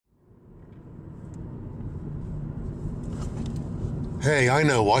Hey, I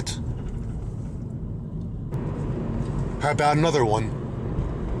know what. How about another one?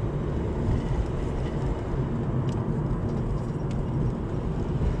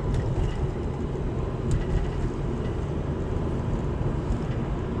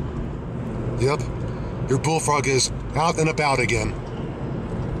 Yep, your bullfrog is out and about again.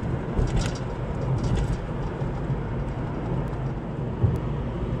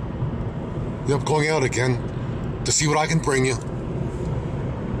 Yep, going out again to see what I can bring you.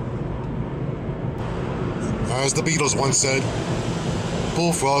 As the Beatles once said,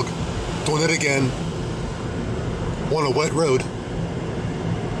 bullfrog, doing it again, on a wet road.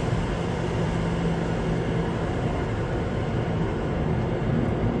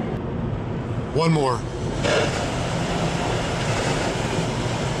 One more.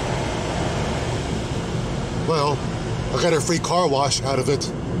 Well, I got a free car wash out of it.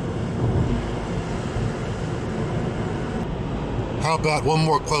 How about one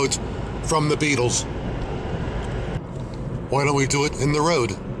more quote from the Beatles? Why don't we do it in the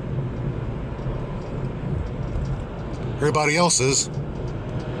road? Everybody else is.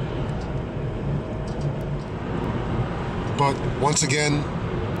 But once again,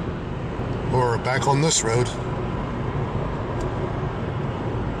 we're back on this road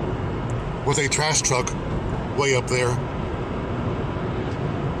with a trash truck way up there.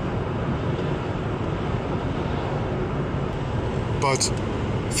 But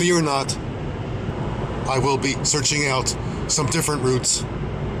fear not, I will be searching out some different routes.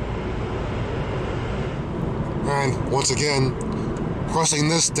 And once again, crossing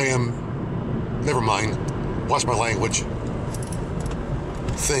this damn, never mind, watch my language,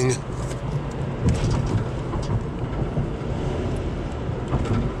 thing.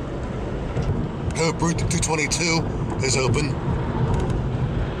 Hope Route 222 is open.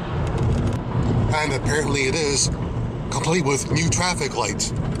 And apparently it is, complete with new traffic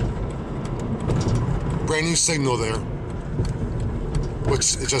lights. Brand new signal there,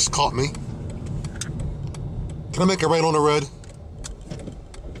 which it just caught me. Can I make a right on the road?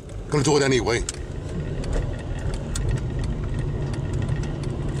 I'm gonna do it anyway.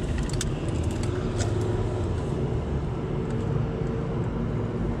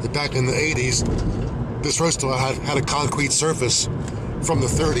 Back in the 80s, this road still had a concrete surface from the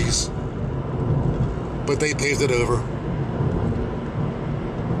 30s, but they paved it over.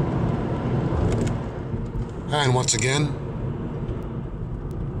 And once again,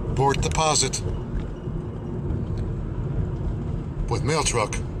 port deposit with mail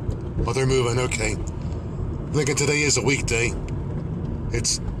truck. Oh, they're moving, okay. Thinking today is a weekday.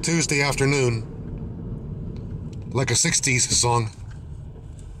 It's Tuesday afternoon, like a 60s song.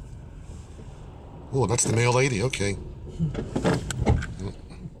 Oh, that's the mail lady, okay.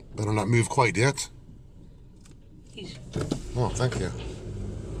 Better not move quite yet. Oh, thank you.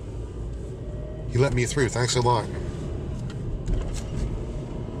 You let me through, thanks a lot.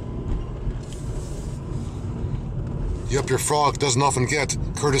 Yep, your frog doesn't often get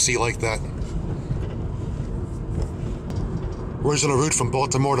courtesy like that. Original route from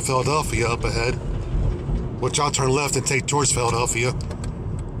Baltimore to Philadelphia up ahead, which I'll turn left and take towards Philadelphia,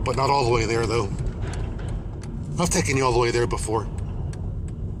 but not all the way there though. I've taken you all the way there before.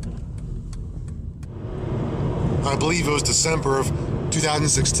 I believe it was December of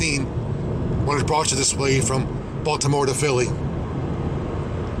 2016 when it brought you this way from Baltimore to Philly.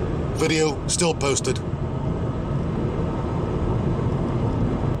 Video still posted.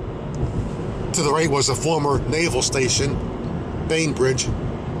 To the right was a former naval station, Bainbridge.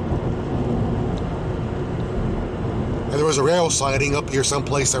 And there was a rail siding up here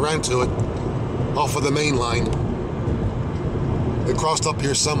someplace. I ran to it off of the main line. It crossed up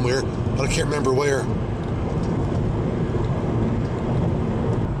here somewhere, but I can't remember where.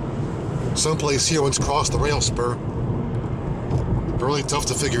 Someplace here once crossed the rail spur. But really tough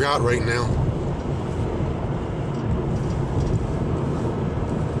to figure out right now.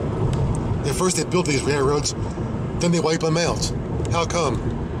 At first they built these railroads, then they wipe them out. How come?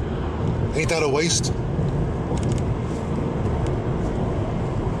 Ain't that a waste?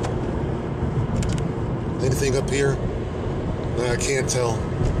 Anything up here? I can't tell.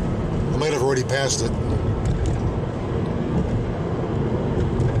 I might have already passed it.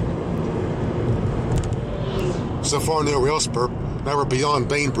 So far no rail spur. Now we're beyond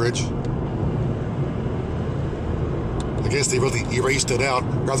Bainbridge. I guess they really erased it out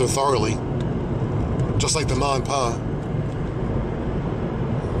rather thoroughly. Just like the Ma and Pa.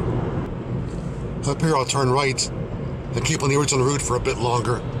 Up here I'll turn right and keep on the original route for a bit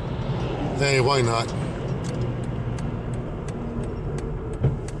longer. Hey, why not?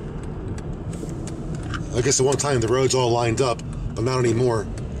 I guess at one time the roads all lined up but not anymore.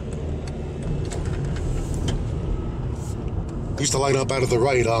 Used to line up out of the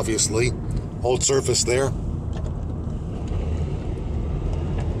right, obviously. Old surface there.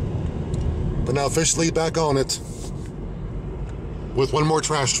 But now officially back on it. With one more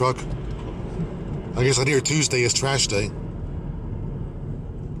trash truck. I guess I hear Tuesday is trash day.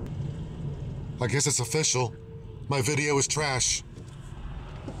 I guess it's official. My video is trash.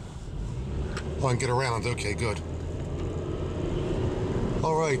 Oh, I can get around. Okay, good.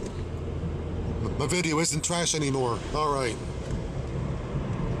 Alright. My video isn't trash anymore. Alright.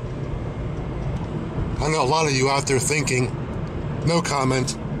 I know a lot of you out there thinking, no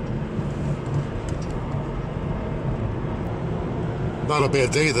comment. Not a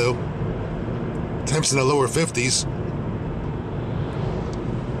bad day though. Temps in the lower 50s.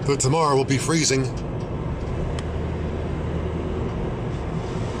 But tomorrow will be freezing.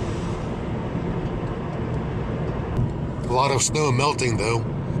 A lot of snow melting though,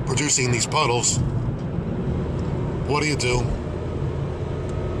 producing these puddles. What do you do?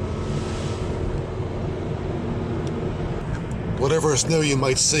 Whatever snow you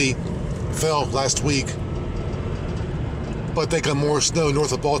might see fell last week. But they got more snow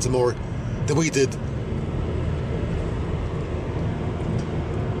north of Baltimore than we did.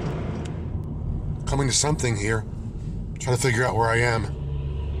 Coming to something here. Trying to figure out where I am.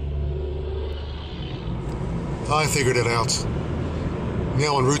 I figured it out.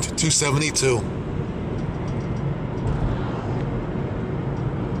 Now on Route 272.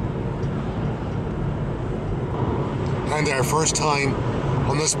 And our first time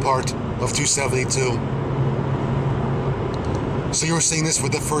on this part of 272. So you're seeing this for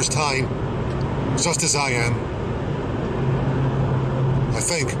the first time, just as I am. I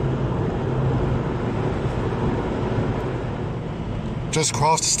think. Just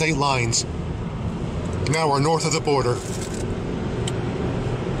crossed the state lines. Now we're north of the border.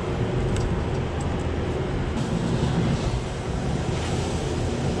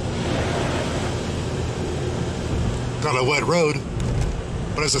 Got a wet road,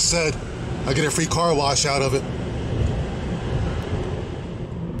 but as I said, I get a free car wash out of it.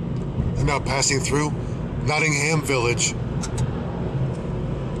 I'm now passing through Nottingham Village.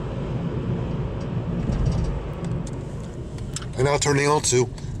 And now turning onto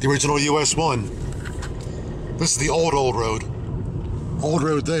the original US 1. This is the old road. Old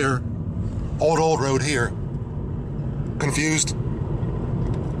road there. Old road here. Confused?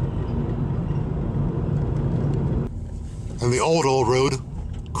 And the old road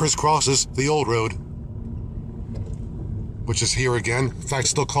crisscrosses the old road, which is here again. In fact,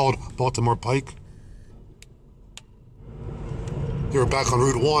 still called Baltimore Pike. You're back on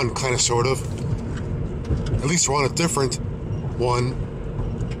Route 1, kind of, sort of. At least we're on a different one.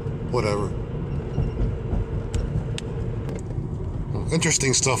 Whatever.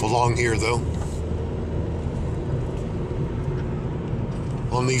 Interesting stuff along here, though.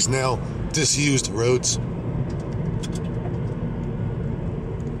 On these now disused roads.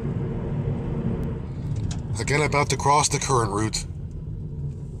 Again, about to cross the current route.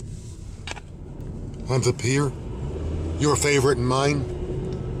 And up here, your favorite and mine,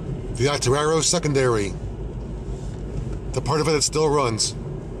 the Octoraro Secondary. The part of it that still runs.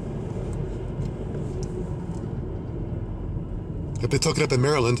 If they took it up in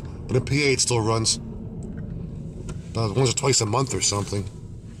Maryland, but in PA it still runs. About once or twice a month or something.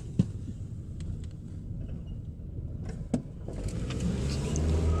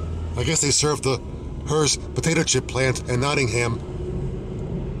 I guess they serve the Hearst potato chip plant in Nottingham.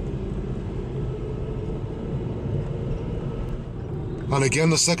 And again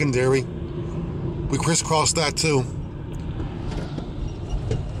the secondary. We crisscrossed that too.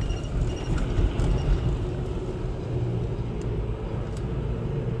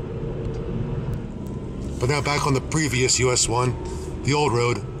 But now back on the previous US 1, the old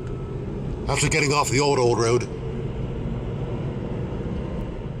road. After getting off the old road.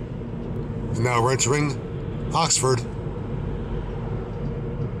 And now we're entering Oxford.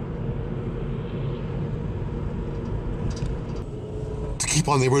 To keep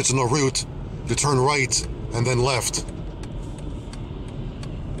on the original route, you turn right and then left.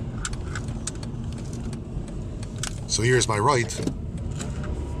 So here's my right.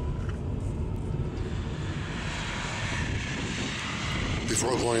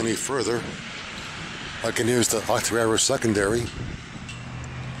 Before going any further, I can use the Octoraro Secondary.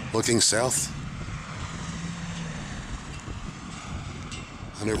 Looking south,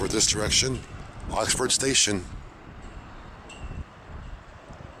 and over this direction, Oxford Station.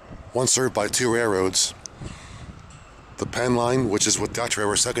 Once served by two railroads. The Penn Line, which is what the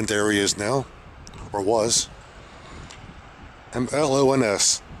Octoraro Secondary is now, or was,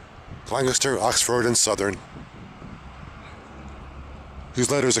 MLONS, Lancaster, Oxford, and Southern,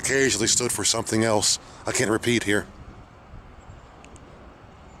 whose letters occasionally stood for something else I can't repeat here.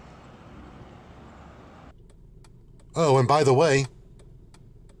 Oh, and by the way,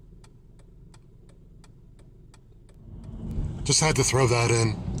 just had to throw that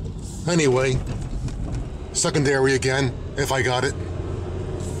in. Anyway, secondary again, if I got it.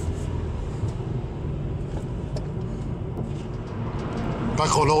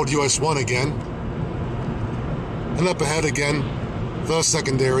 Back on old US 1 again. And up ahead again, the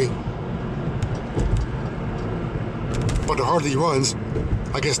secondary. But it hardly runs.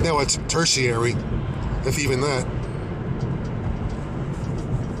 I guess now it's tertiary, if even that.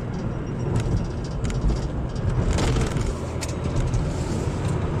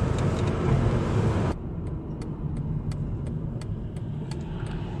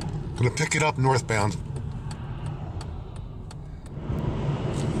 Gonna pick it up northbound.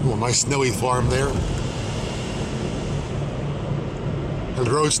 Oh, nice snowy farm there. And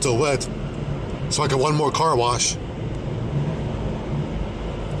the road's still wet, so I got one more car wash.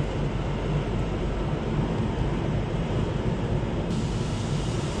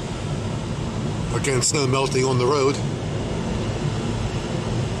 Again, snow melting on the road.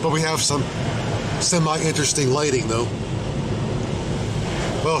 But we have some semi-interesting lighting, though.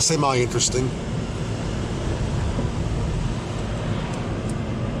 Well, semi-interesting.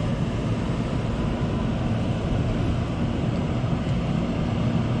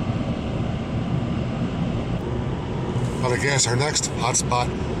 But I guess our next hotspot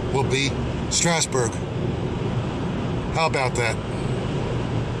will be Strasbourg. How about that?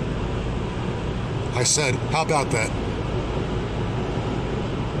 I said, how about that?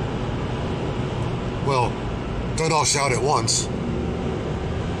 Well, don't all shout at once.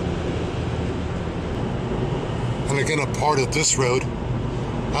 And again, a part of this road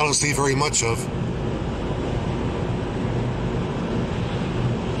I don't see very much of.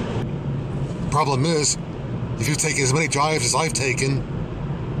 Problem is, if you take as many drives as I've taken...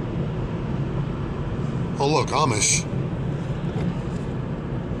 Oh look, Amish.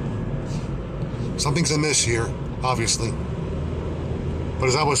 Something's amiss here, obviously. But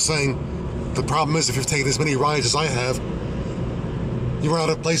as I was saying, the problem is if you've taken as many rides as I have, you run out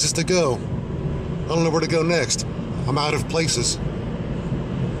of places to go. I don't know where to go next. I'm out of places.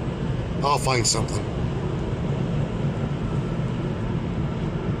 I'll find something.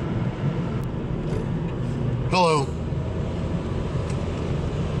 Hello.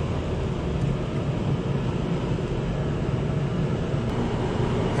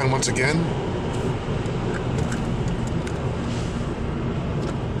 And once again,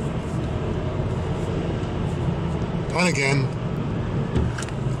 and again,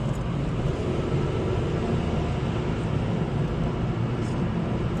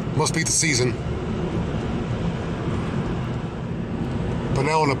 must be the season. But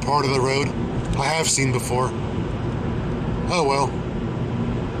now on a part of the road I have seen before. Oh well.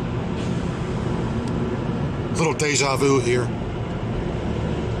 Little deja vu here.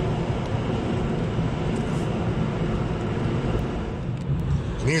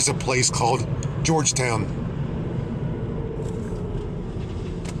 And here's a place called Georgetown.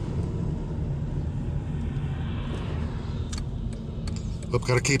 Oop,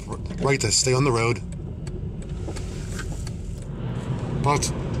 gotta keep right to stay on the road. But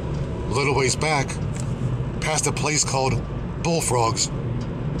a little ways back, past a place called Bullfrogs.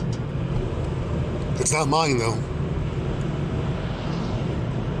 It's not mine though.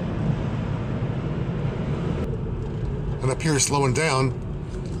 And up here slowing down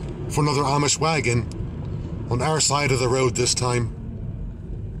for another Amish wagon on our side of the road this time,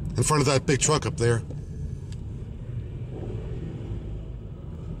 in front of that big truck up there.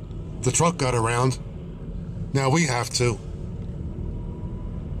 The truck got around. Now we have to.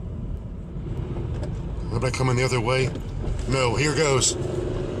 Am I coming the other way? No, here goes.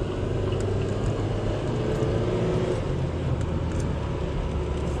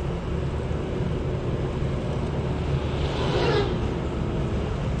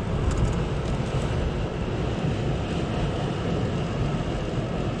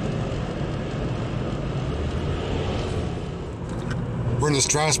 We're in the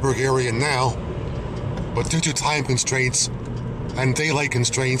Strasbourg area now, but due to time constraints and daylight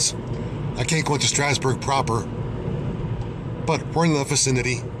constraints, I can't go into Strasbourg proper. But we're in the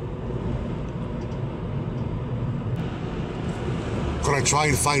vicinity. Gonna try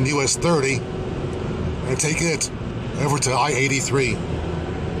and find US 30 and take it over to I-83.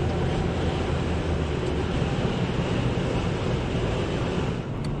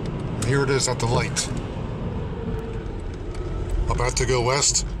 Here it is at the light. About to go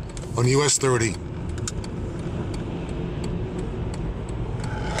west on US 30.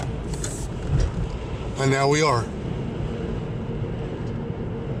 And now we are.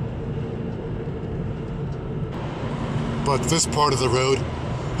 But this part of the road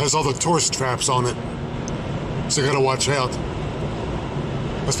has all the tourist traps on it, so you gotta watch out,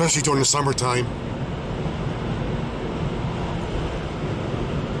 especially during the summertime.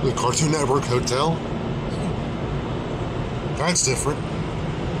 The Cartoon Network Hotel? That's different.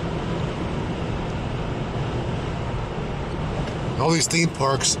 All these theme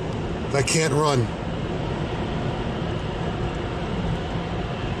parks that can't run.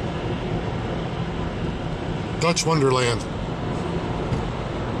 Dutch Wonderland.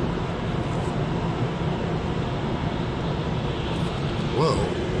 Whoa.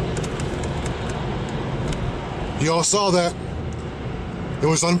 You all saw that? It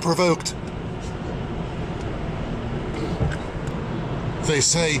was unprovoked. They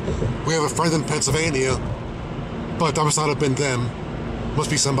say we have a friend in Pennsylvania, but that must not have been them. Must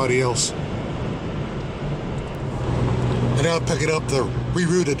be somebody else. And now picking up the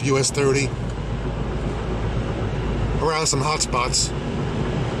rerouted US 30 around some hot spots.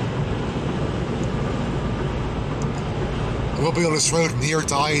 We'll be on this road from here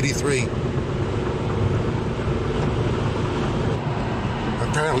to I-83.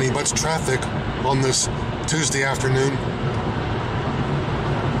 Apparently much traffic on this Tuesday afternoon.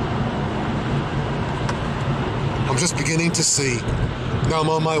 I'm just beginning to see. Now I'm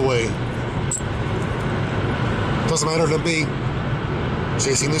on my way. Doesn't matter to me.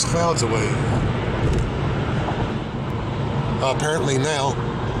 Chasing these clouds away. Apparently now,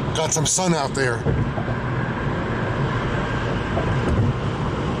 got some sun out there.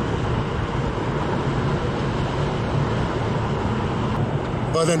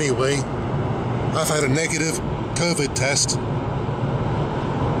 But anyway, I've had a negative COVID test.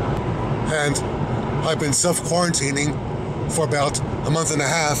 And I've been self-quarantining for about a month and a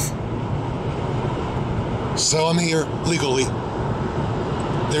half. So I'm here legally.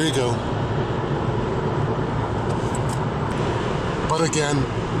 There you go. But again,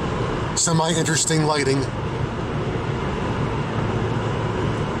 semi-interesting lighting.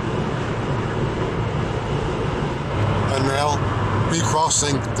 And now,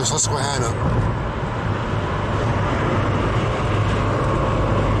 recrossing the Susquehanna.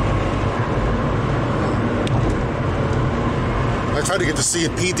 I tried to get to see a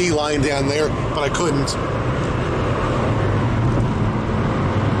PD line down there, but I couldn't.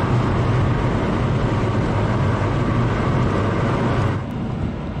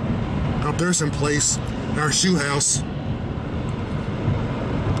 Up there's some place, our shoe house.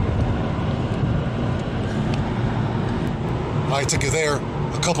 I took you there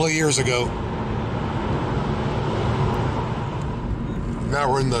a couple of years ago. Now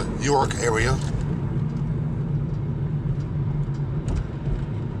we're in the York area.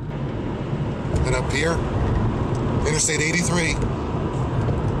 And up here, Interstate 83.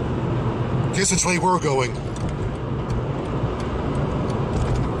 Guess which way we're going.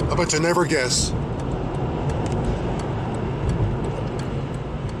 I bet you never guess.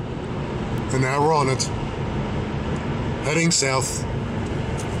 And now we're on it. Heading south.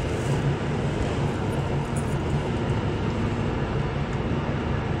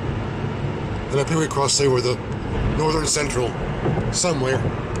 And up here we cross over the northern central somewhere.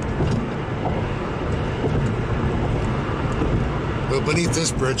 Well, beneath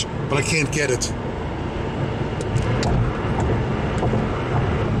this bridge, but I can't get it.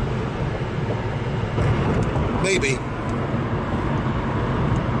 Maybe.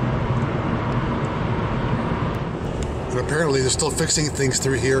 And apparently they're still fixing things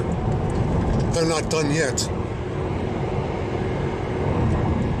through here. They're not done yet.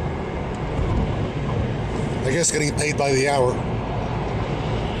 I guess getting paid by the hour.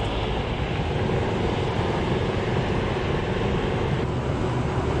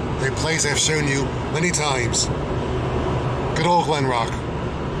 A place I've shown you many times. Good old Glen Rock.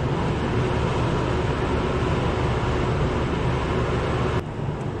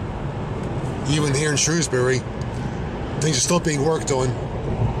 Even here in Shrewsbury, things are still being worked on.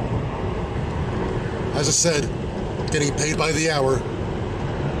 As I said, getting paid by the hour.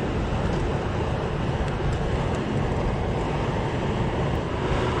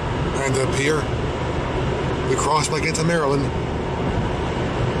 And up here, we cross back into Maryland.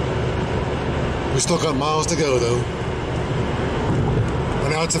 We still got miles to go though.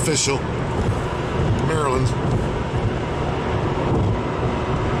 And now it's official. Maryland.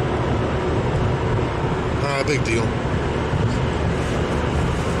 Big deal.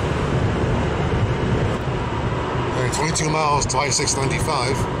 And Only 22 miles to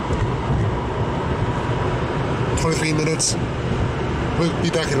I-695. 23 minutes. We'll be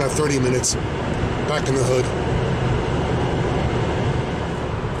back in about 30 minutes. Back in the hood.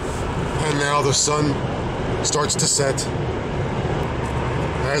 And now the sun starts to set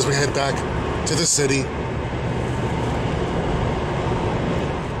as we head back to the city.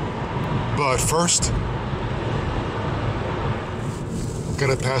 But first,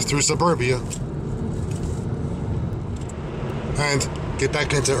 gotta pass through suburbia and get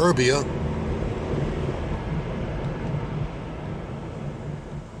back into Urbia.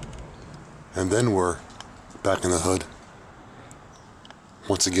 And then we're back in the hood.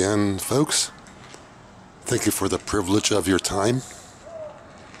 Once again, folks, thank you for the privilege of your time.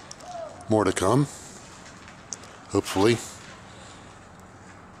 More to come. Hopefully.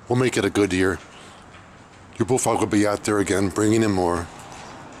 We'll make it a good year. Your bullfrog will be out there again, bringing in more.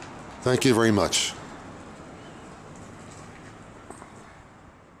 Thank you very much.